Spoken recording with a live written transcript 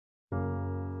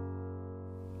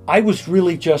I was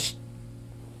really just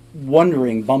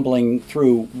wondering, bumbling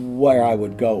through where I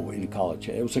would go in college.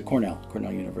 It was at Cornell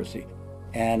University.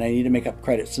 And I needed to make up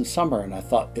credits in summer, and I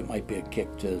thought it might be a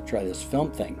kick to try this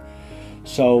film thing.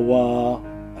 So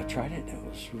I tried it, and it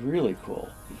was really cool.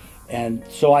 And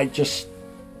so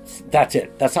that's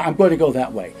it. I'm going to go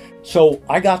that way. So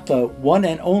I got the one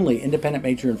and only independent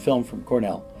major in film from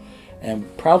Cornell, and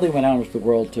proudly went out into the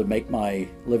world to make my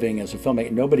living as a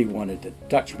filmmaker. Nobody wanted to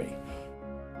touch me.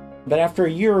 But after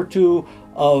a year or two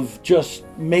of just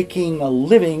making a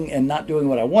living and not doing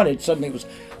what I wanted, suddenly it was,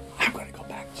 I'm going to go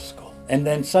back to school. And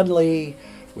then suddenly,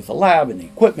 with the lab and the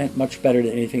equipment, much better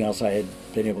than anything else I had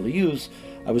been able to use,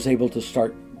 I was able to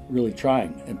start really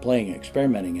trying and playing and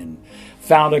experimenting, and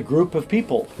found a group of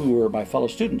people who were my fellow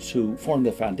students who formed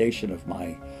the foundation of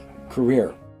my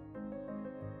career.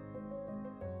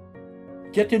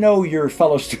 Get to know your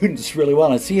fellow students really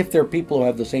well and see if they're people who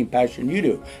have the same passion you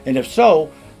do. And if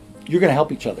so, you're going to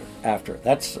help each other after.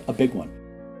 That's a big one.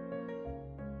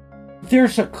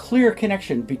 There's a clear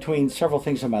connection between several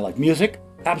things in my life. Music,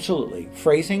 absolutely.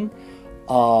 Phrasing,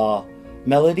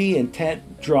 melody,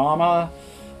 intent, drama,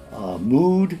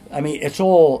 mood. I mean,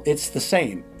 it's the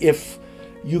same. If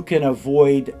you can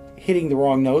avoid hitting the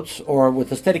wrong notes, or with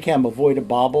the Steadicam avoid a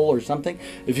bobble or something,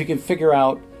 if you can figure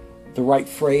out the right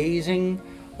phrasing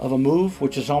of a move,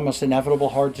 which is almost inevitable,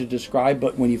 hard to describe,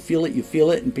 but when you feel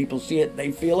it, and people see it,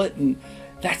 they feel it, and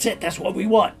that's it. That's what we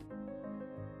want.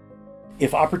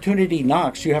 If opportunity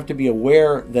knocks, you have to be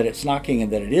aware that it's knocking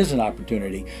and that it is an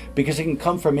opportunity, because it can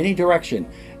come from any direction.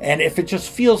 And if it just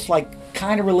feels like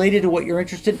kind of related to what you're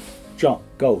interested in, jump,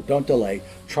 go, don't delay,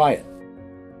 try it.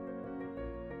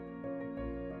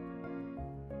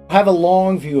 Have a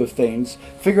long view of things.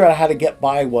 Figure out how to get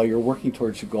by while you're working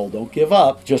towards your goal. Don't give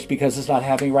up just because it's not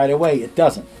happening right away. It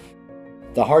doesn't.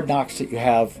 The hard knocks that you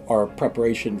have are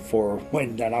preparation for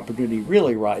when that opportunity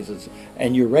really rises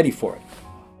and you're ready for it.